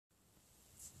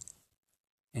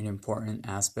An important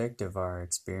aspect of our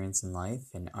experience in life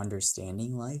and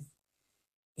understanding life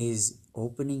is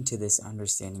opening to this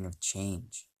understanding of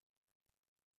change.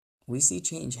 We see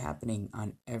change happening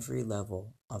on every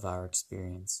level of our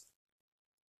experience.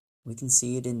 We can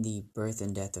see it in the birth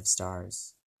and death of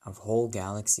stars, of whole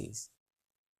galaxies.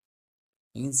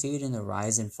 You can see it in the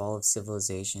rise and fall of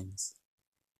civilizations.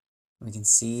 We can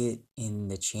see it in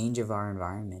the change of our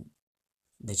environment,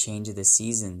 the change of the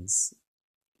seasons,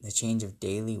 the change of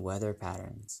daily weather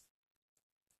patterns.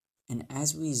 And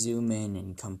as we zoom in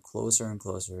and come closer and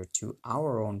closer to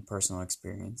our own personal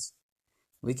experience,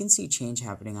 we can see change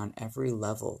happening on every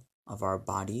level of our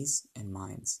bodies and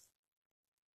minds.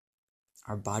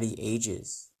 Our body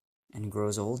ages and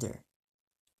grows older.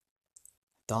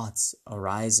 Thoughts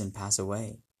arise and pass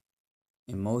away.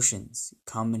 Emotions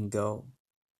come and go.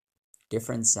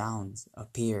 Different sounds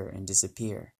appear and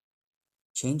disappear.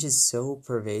 Change is so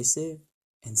pervasive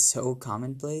and so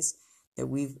commonplace that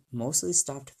we've mostly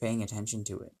stopped paying attention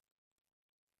to it.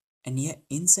 And yet,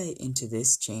 insight into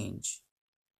this change,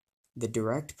 the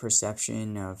direct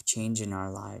perception of change in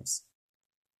our lives,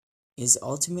 is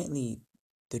ultimately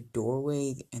the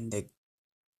doorway and the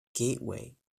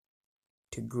gateway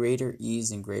to greater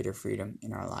ease and greater freedom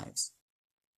in our lives.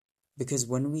 Because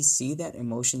when we see that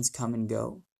emotions come and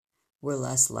go, we're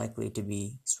less likely to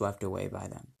be swept away by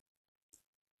them.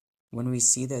 When we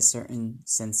see that certain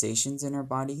sensations in our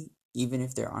body, even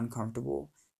if they're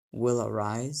uncomfortable, will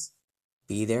arise,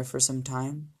 be there for some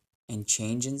time, and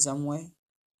change in some way,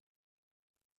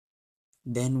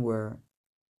 then we're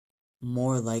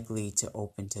more likely to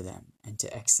open to them and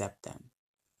to accept them.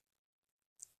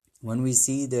 When we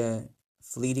see the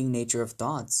fleeting nature of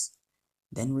thoughts,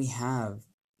 then we have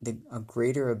a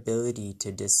greater ability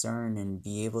to discern and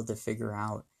be able to figure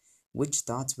out which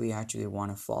thoughts we actually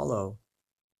want to follow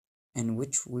and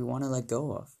which we want to let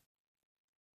go of.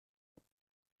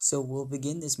 So we'll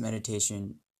begin this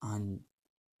meditation on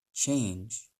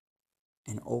change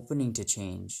and opening to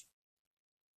change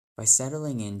by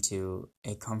settling into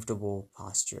a comfortable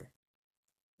posture.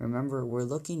 Remember, we're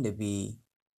looking to be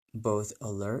both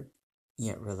alert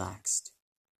yet relaxed.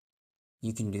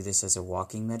 You can do this as a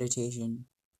walking meditation,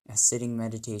 a sitting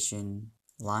meditation,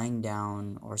 lying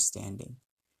down, or standing.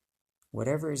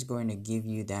 Whatever is going to give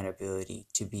you that ability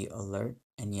to be alert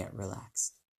and yet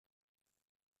relaxed.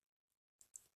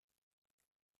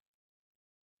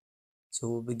 So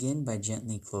we'll begin by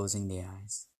gently closing the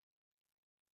eyes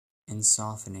and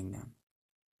softening them.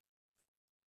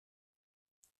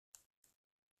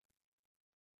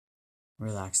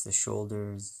 Relax the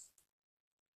shoulders,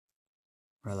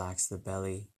 relax the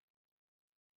belly,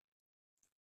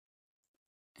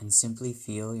 and simply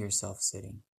feel yourself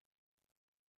sitting.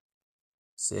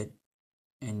 Sit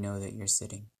and know that you're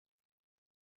sitting.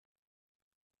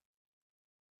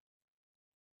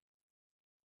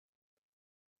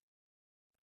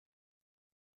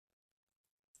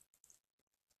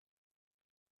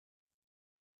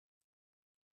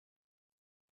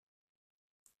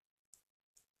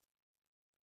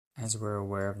 As we're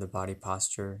aware of the body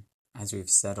posture, as we've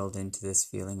settled into this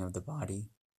feeling of the body,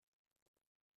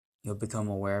 you'll become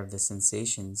aware of the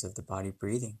sensations of the body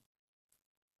breathing.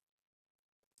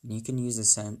 And you can use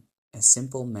a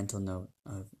simple mental note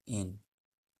of in,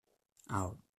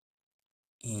 out,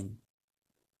 in,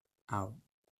 out.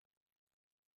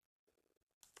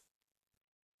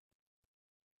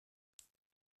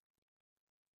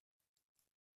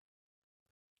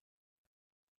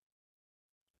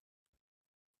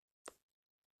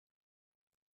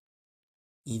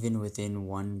 Even within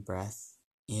one breath,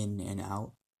 in and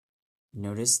out,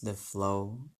 notice the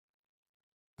flow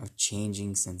of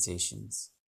changing sensations.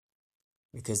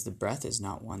 Because the breath is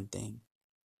not one thing.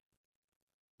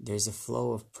 There's a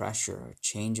flow of pressure, a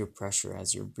change of pressure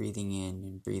as you're breathing in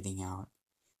and breathing out.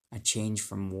 A change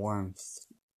from warmth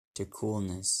to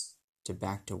coolness to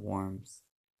back to warmth.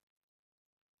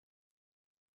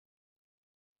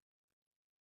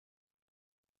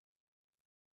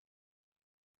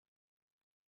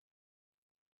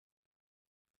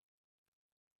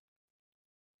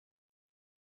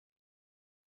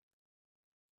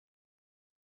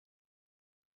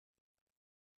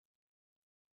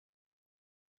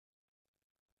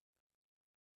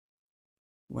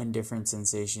 When different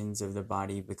sensations of the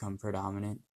body become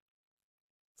predominant,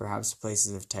 perhaps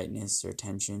places of tightness or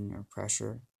tension or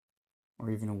pressure, or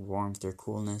even warmth or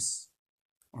coolness,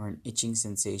 or an itching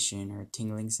sensation or a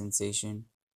tingling sensation,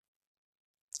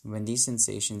 when these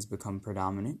sensations become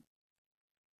predominant,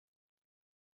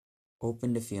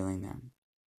 open to feeling them.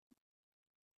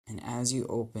 And as you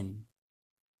open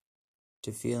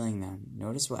to feeling them,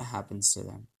 notice what happens to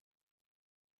them.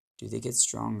 Do they get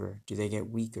stronger? Do they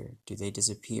get weaker? Do they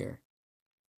disappear?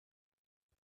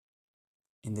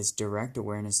 In this direct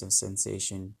awareness of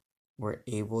sensation, we're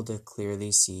able to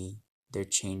clearly see their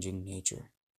changing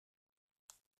nature.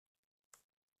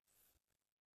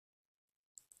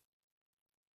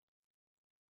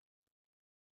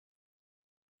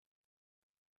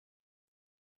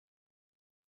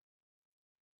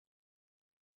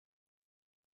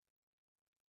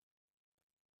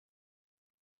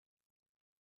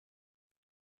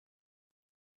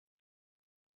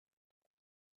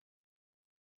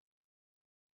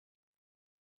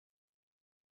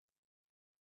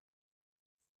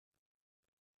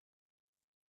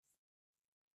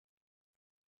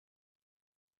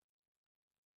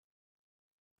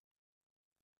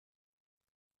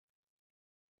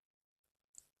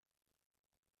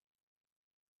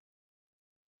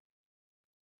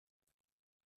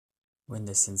 When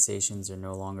the sensations are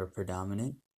no longer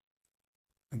predominant,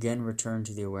 again return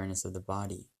to the awareness of the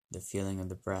body, the feeling of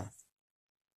the breath.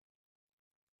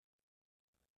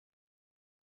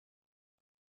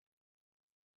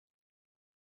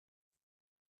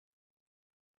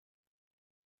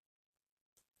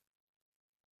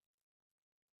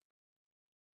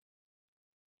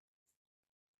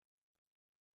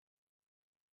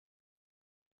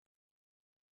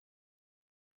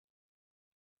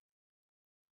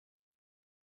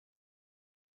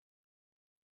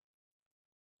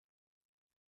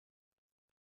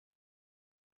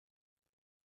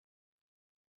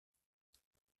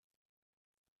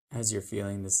 As you're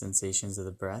feeling the sensations of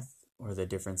the breath or the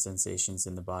different sensations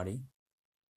in the body,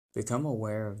 become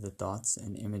aware of the thoughts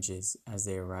and images as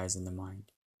they arise in the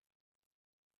mind.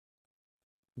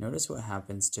 Notice what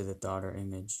happens to the thought or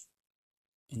image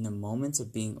in the moments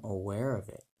of being aware of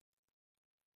it.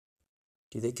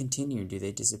 Do they continue? Do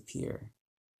they disappear?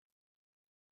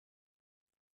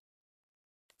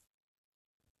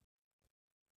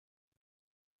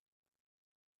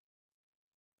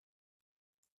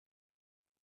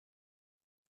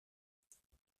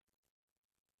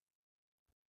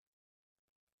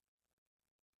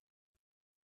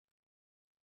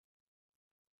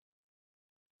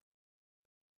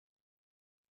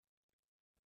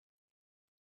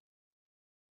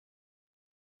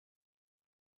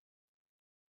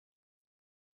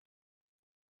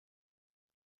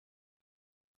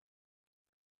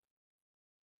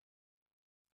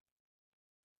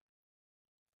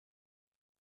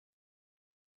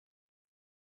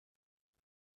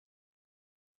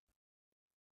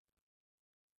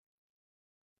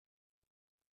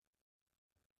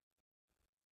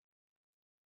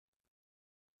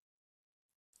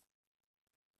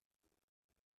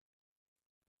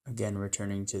 Again,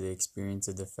 returning to the experience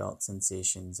of the felt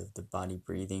sensations of the body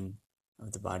breathing,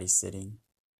 of the body sitting.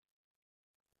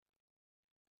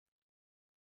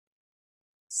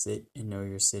 Sit and know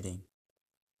you're sitting.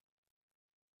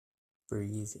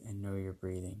 Breathe and know you're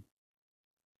breathing.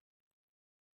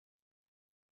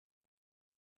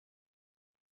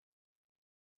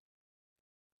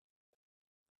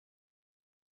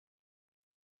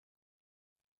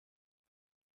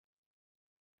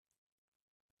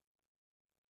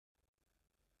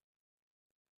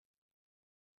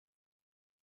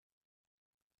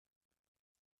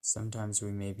 Sometimes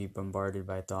we may be bombarded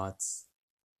by thoughts,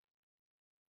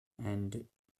 and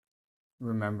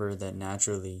remember that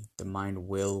naturally the mind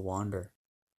will wander.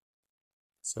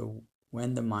 So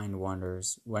when the mind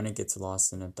wanders, when it gets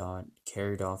lost in a thought,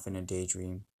 carried off in a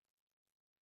daydream,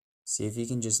 see if you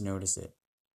can just notice it.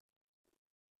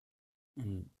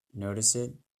 And notice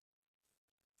it,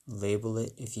 label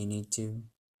it if you need to,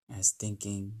 as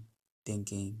thinking,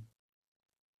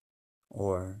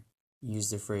 or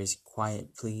use the phrase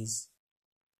quiet please,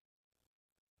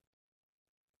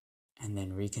 and then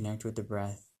reconnect with the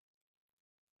breath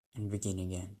and begin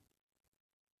again.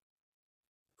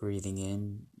 Breathing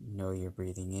in, know you're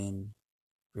breathing in.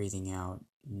 Breathing out,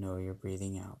 know you're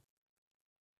breathing out.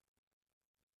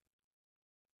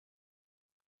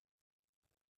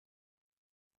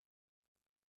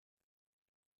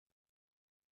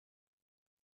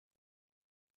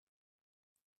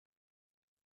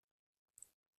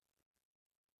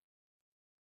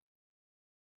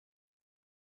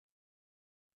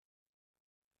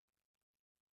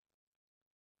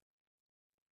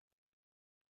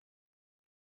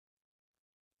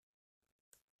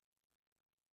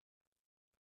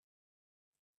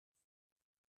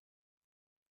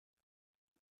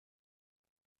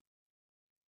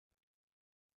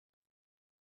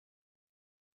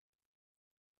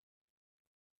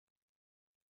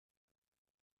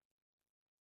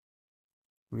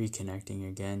 Reconnecting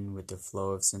again with the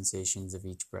flow of sensations of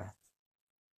each breath.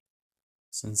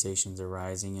 sensations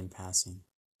arising and passing,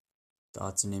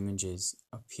 thoughts and images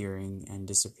appearing and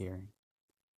disappearing.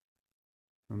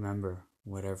 Remember,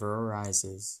 whatever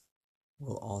arises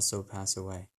will also pass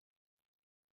away.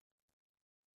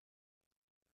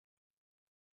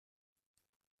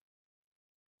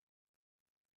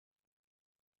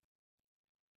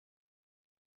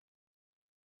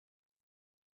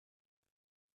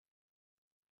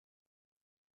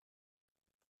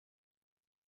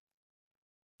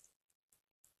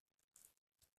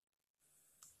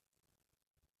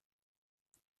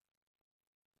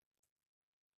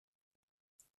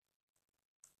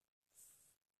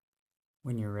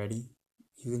 When you're ready,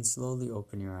 you can slowly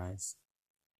open your eyes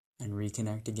and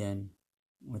reconnect again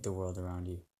with the world around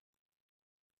you.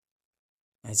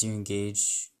 As you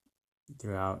engage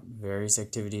throughout various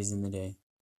activities in the day,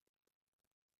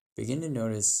 begin to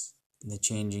notice the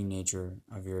changing nature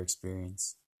of your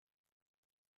experience.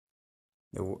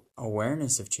 The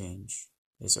awareness of change,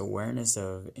 this awareness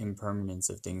of impermanence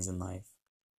of things in life,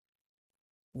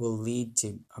 will lead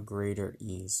to a greater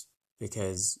ease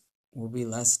because we'll be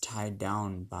less tied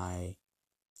down by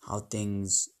how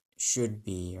things should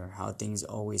be or how things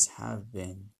always have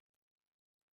been.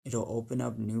 It'll open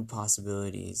up new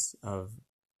possibilities of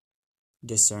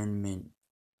discernment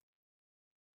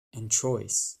and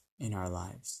choice in our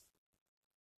lives.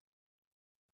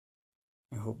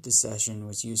 I hope this session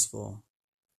was useful,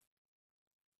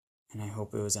 and I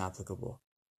hope it was applicable,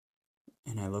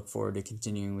 and I look forward to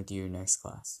continuing with you next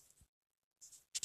class.